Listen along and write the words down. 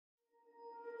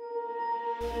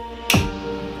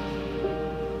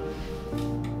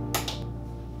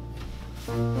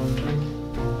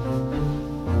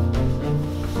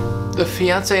The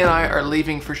fiance and I are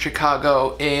leaving for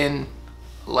Chicago in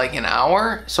like an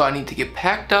hour, so I need to get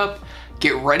packed up,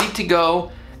 get ready to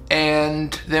go,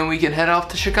 and then we can head off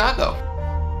to Chicago.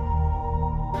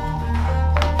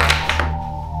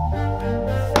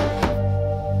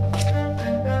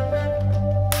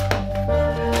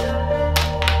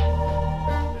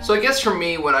 So I guess for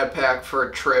me, when I pack for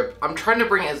a trip, I'm trying to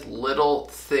bring as little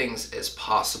things as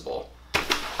possible.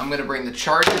 I'm gonna bring the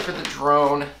charger for the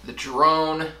drone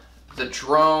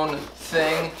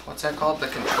thing, what's that called? The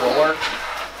controller.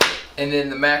 And then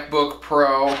the MacBook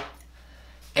Pro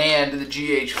and the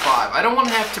GH5. I don't want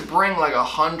to have to bring like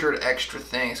 100 extra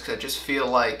things because I just feel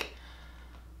like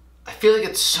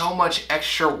it's so much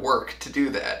extra work to do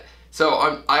that.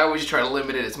 So I always try to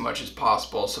limit it as much as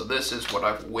possible. So this is what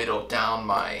I've whittled down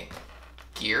my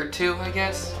gear to, I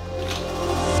guess.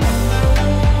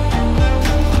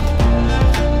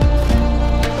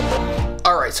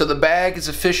 Alright, so the bag is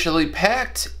officially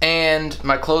packed and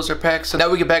my clothes are packed. So now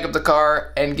we can pack up the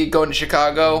car and get going to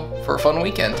Chicago for a fun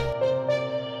weekend.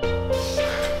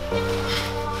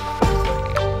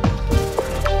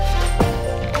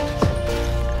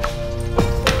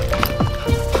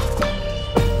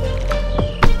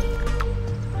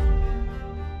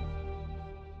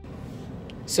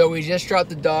 So we just dropped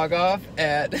the dog off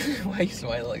at, why are you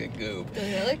smiling like a goob?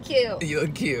 You look cute. You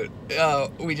look cute.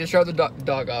 We just dropped the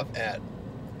dog off at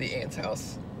the aunt's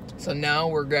house. So now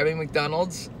we're grabbing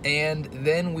McDonald's and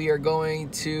then we are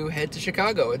going to head to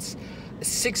Chicago. It's a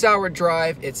 6-hour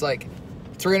drive. It's like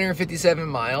 357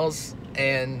 miles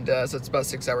and so it's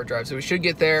about a 6-hour drive. So we should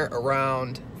get there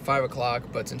around 5 o'clock,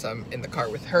 but since I'm in the car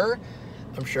with her,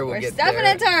 I'm sure we'll get there. We're stopping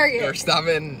at Target. We're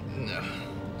stopping, no.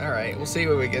 All right, we'll see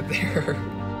when we get there.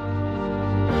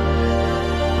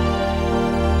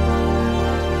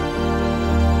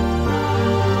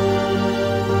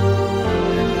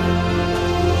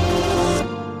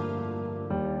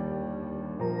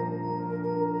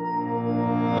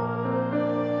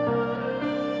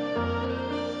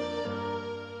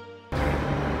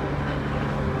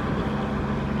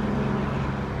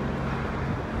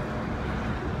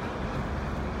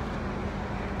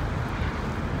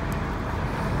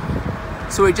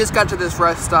 So we just got to this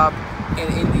rest stop in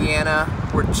Indiana.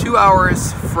 We're 2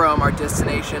 hours from our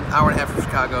destination, hour and a half from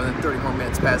Chicago, and then 30 more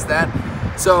minutes past that.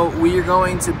 So we are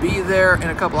going to be there in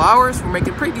a couple hours. We're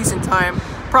making pretty decent time.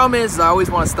 Problem is, I always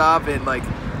want to stop and like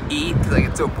eat because I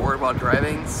get so bored while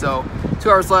driving. So 2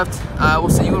 hours left. We'll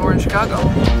see you when we're in Chicago.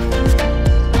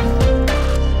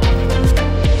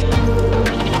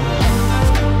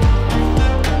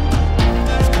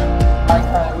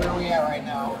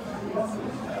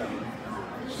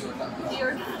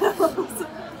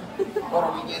 What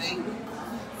are we getting?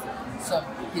 Some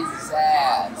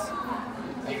pizzazz.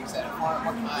 Are you excited for it?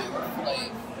 What kind? What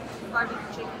flavor?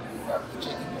 Barbecue chicken. Barbecue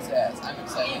chicken pizzazz. I'm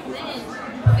excited. And then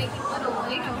we're making little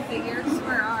Lego figures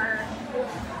for our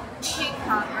cake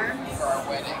topper. For our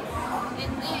wedding.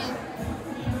 And then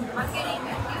I'm getting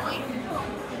a like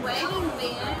wedding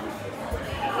band.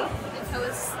 And so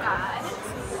is Scott.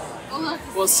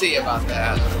 We'll see about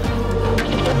that.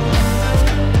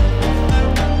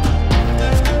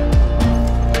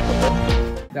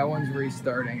 That one's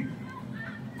restarting.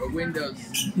 But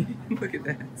Windows, look at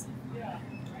that.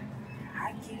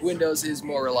 Windows is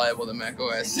more reliable than Mac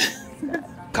OS.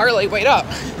 Carly, wait up.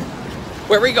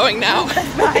 Where are we going now?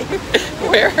 Best Buy.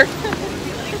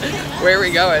 Where are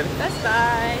we going? Best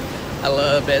Buy. I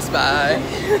love Best Buy.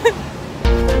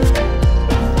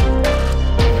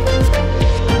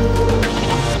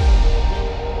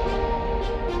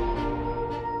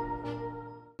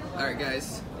 Alright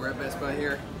guys, we're at Best Buy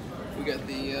here. We got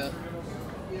the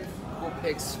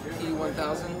Coolpix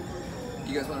P1000.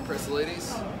 You guys want to impress the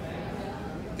ladies?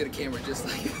 Get a camera just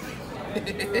like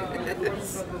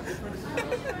this.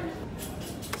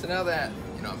 So now that,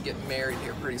 I'm getting married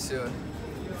here pretty soon,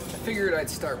 I figured I'd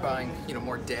start buying,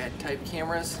 more dad type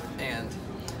cameras, and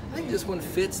I think this one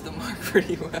fits the mark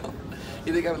pretty well.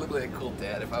 You think I would look like a cool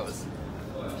dad if I was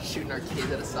shooting our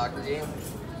kids at a soccer game?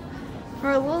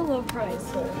 For a low price,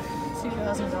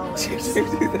 $2,000.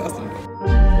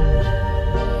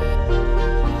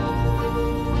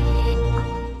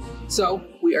 $2,000. So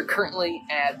we are currently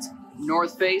at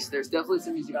North Face. There's definitely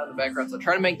some music on in the background, so I'll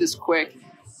try to make this quick.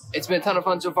 It's been a ton of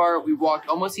fun so far. We walked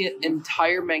almost the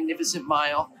entire magnificent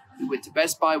mile. We went to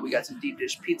Best Buy. We got some deep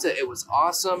dish pizza. It was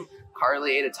awesome.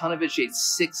 Carly ate a ton of it. She ate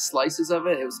 6 slices of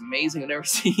it. It was amazing. I've never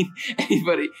seen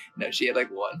anybody. No, she had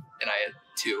like 1, and I had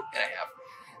 2.5.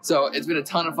 So it's been a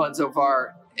ton of fun so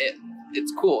far.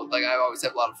 it's cool. Like I always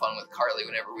have a lot of fun with Carly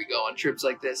whenever we go on trips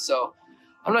like this. So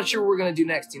I'm not sure what we're gonna do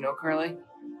next. You know, Carly?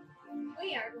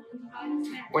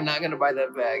 We're not gonna buy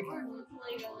that bag.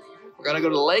 We're gonna go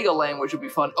to Legoland, which will be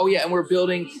fun. Oh yeah, and we're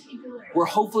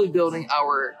hopefully building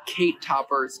our cake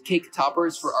toppers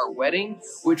for our wedding,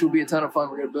 which will be a ton of fun.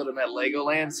 We're gonna build them at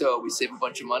Legoland, so we save a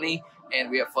bunch of money and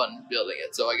we have fun building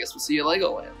it. So I guess we'll see you at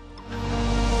Legoland.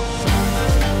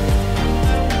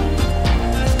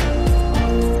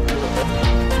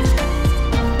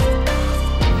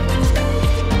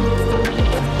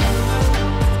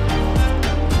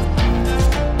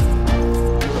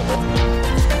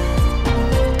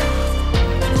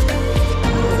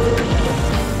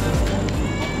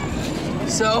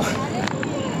 So,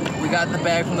 we got the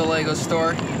bag from the Lego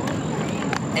store,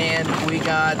 and we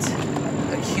got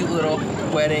a cute little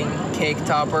wedding cake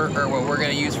topper, or what we're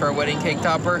gonna use for our wedding cake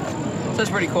topper. So it's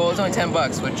pretty cool. It's only 10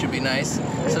 bucks, which should be nice.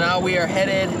 So now we are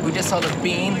headed, we just saw the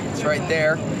bean, it's right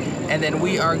there, and then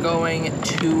we are going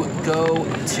to go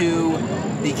to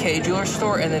the K Jeweler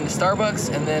store, and then to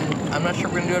Starbucks, and then I'm not sure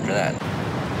what we're gonna do after that.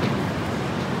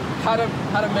 How to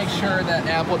make sure that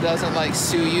Apple doesn't like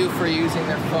sue you for using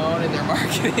their phone in their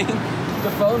marketing.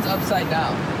 The phone's upside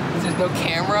down. There's no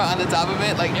camera on the top of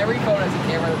it. Like every phone has a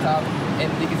camera on the top,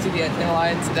 and you can see the antenna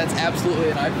lines. That's absolutely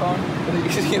an iPhone, but you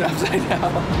can see it upside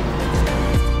down.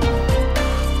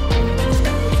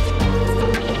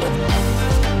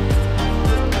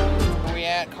 Where we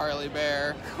at, Carly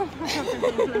Bear?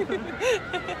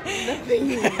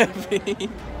 The bean.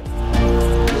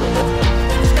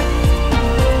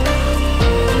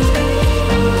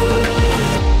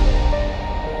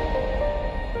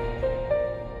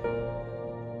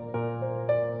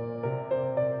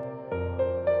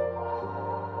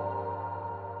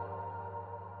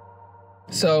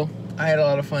 So, I had a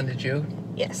lot of fun, did you?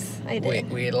 Yes, I did.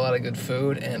 We ate a lot of good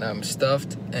food, and I'm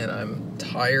stuffed, and I'm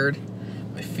tired.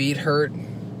 My feet hurt.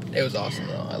 It was awesome,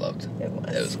 though. I loved it.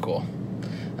 It was cool.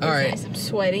 All right. Nice. I'm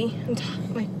sweaty.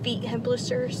 My feet have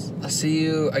blisters. I'll see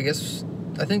you, I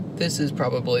think this is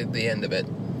probably the end of it.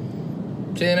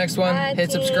 See you next one. Bye,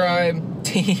 Hit team. subscribe.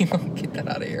 Team, get that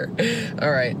out of here. All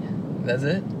right. That's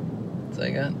it. That's all I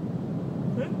got.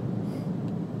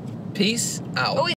 Peace out.